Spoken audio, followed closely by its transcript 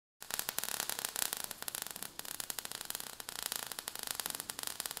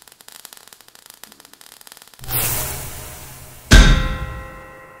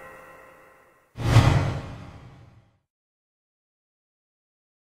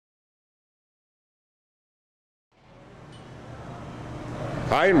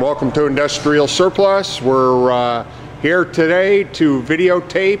Hi, and welcome to Industrial Surplus. We're here today to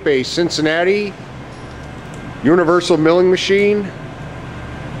videotape a Cincinnati universal milling machine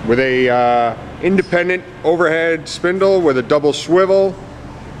with a independent overhead spindle with a double swivel,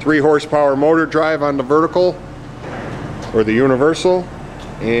 3 horsepower motor drive on the vertical or the universal,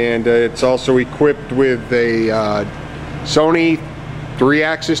 and it's also equipped with a Sony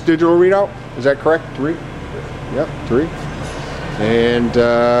 3-axis digital readout. Is that correct? 3? Yep, 3. And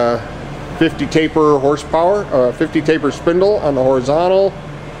 50 taper horsepower, 50 taper spindle on the horizontal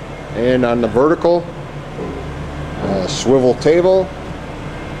and on the vertical. Swivel table,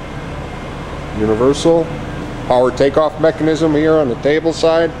 universal, power takeoff mechanism here on the table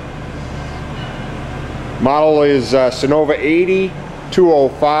side. Model is Cinova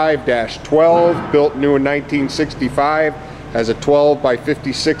 80-205-12, built new in 1965, has a 12 by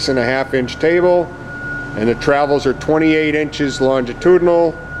 56.5 inch table. And the travels are 28 inches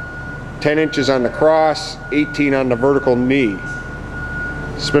longitudinal, 10 inches on the cross, 18 on the vertical knee.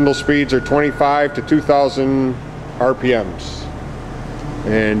 Spindle speeds are 25 to 2,000 RPMs.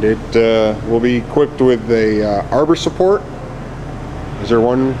 And it will be equipped with a Arbor Support. Is there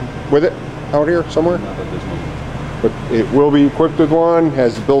one with it out here somewhere? Not at this moment. But it will be equipped with one,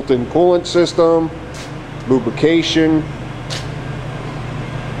 has a built-in coolant system, lubrication,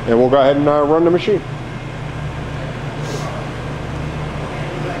 and we'll go ahead and run the machine.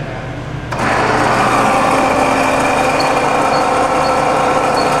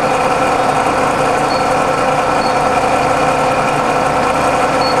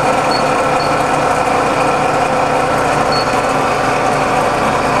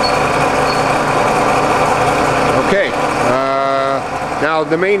 Now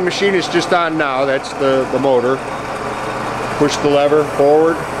the main machine is just on now. That's the motor. Push the lever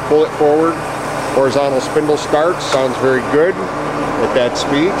forward, pull it forward. Horizontal spindle starts. Sounds very good at that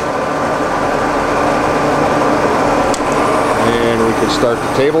speed. And we can start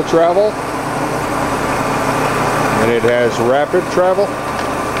the table travel. And it has rapid travel.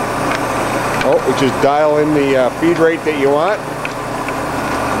 Oh, we just dial in the feed rate that you want.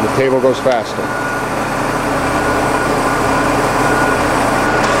 And the table goes faster.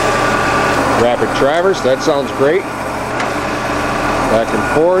 Rapid traverse, that sounds great. Back and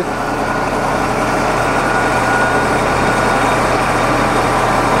forth.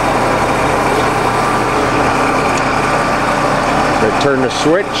 They turn the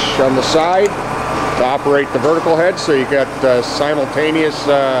switch on the side to operate the vertical head, so you got simultaneous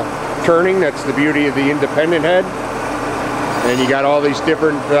turning. That's the beauty of the independent head. And you got all these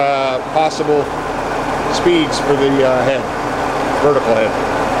different possible speeds for the head, vertical head.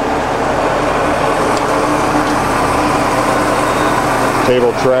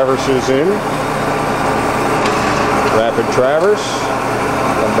 Table traverses in, rapid traverse,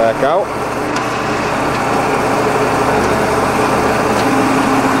 come back out.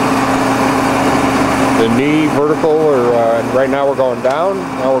 The knee vertical, or right now we're going down,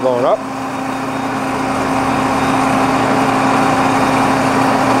 now we're going up.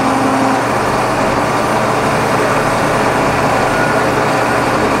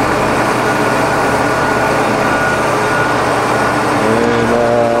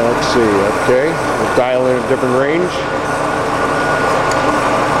 Okay, we'll dial in a different range.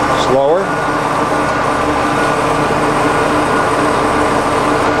 Slower.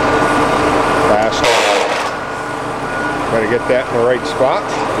 Faster. Gotta get that in the right spot.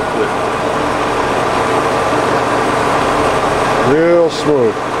 Real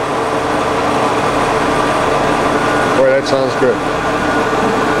smooth. Boy, that sounds good.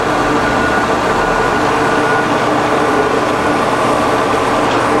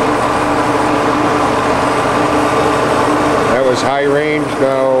 High range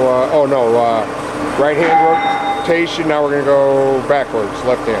now, oh no, right hand rotation, now we're going to go backwards,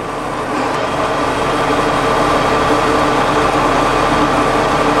 left hand.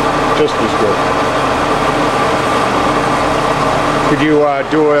 Just as good. Could you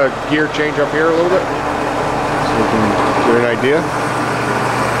do a gear change up here a little bit? So we can get an idea.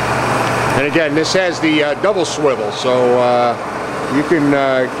 And again, this has the double swivel, so you can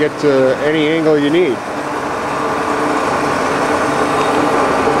get to any angle you need.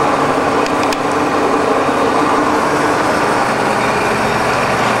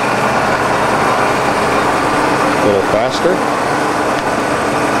 A little faster.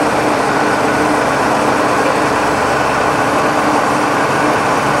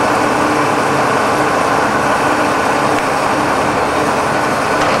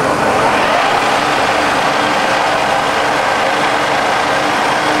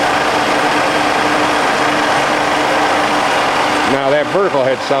 Now that vertical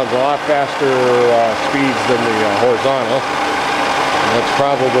head sounds a lot faster speeds than the horizontal. And that's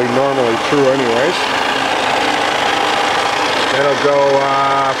probably normally true anyways. It'll go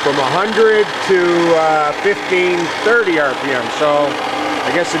from 100 to 1530 RPM, so I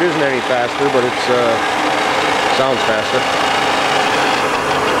guess it isn't any faster, but it's sounds faster.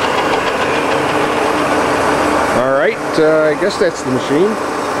 Alright, I guess that's the machine.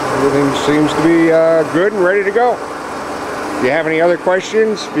 Everything seems to be good and ready to go. If you have any other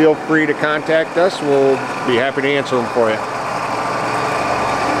questions, feel free to contact us. We'll be happy to answer them for you.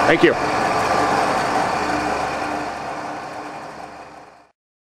 Thank you.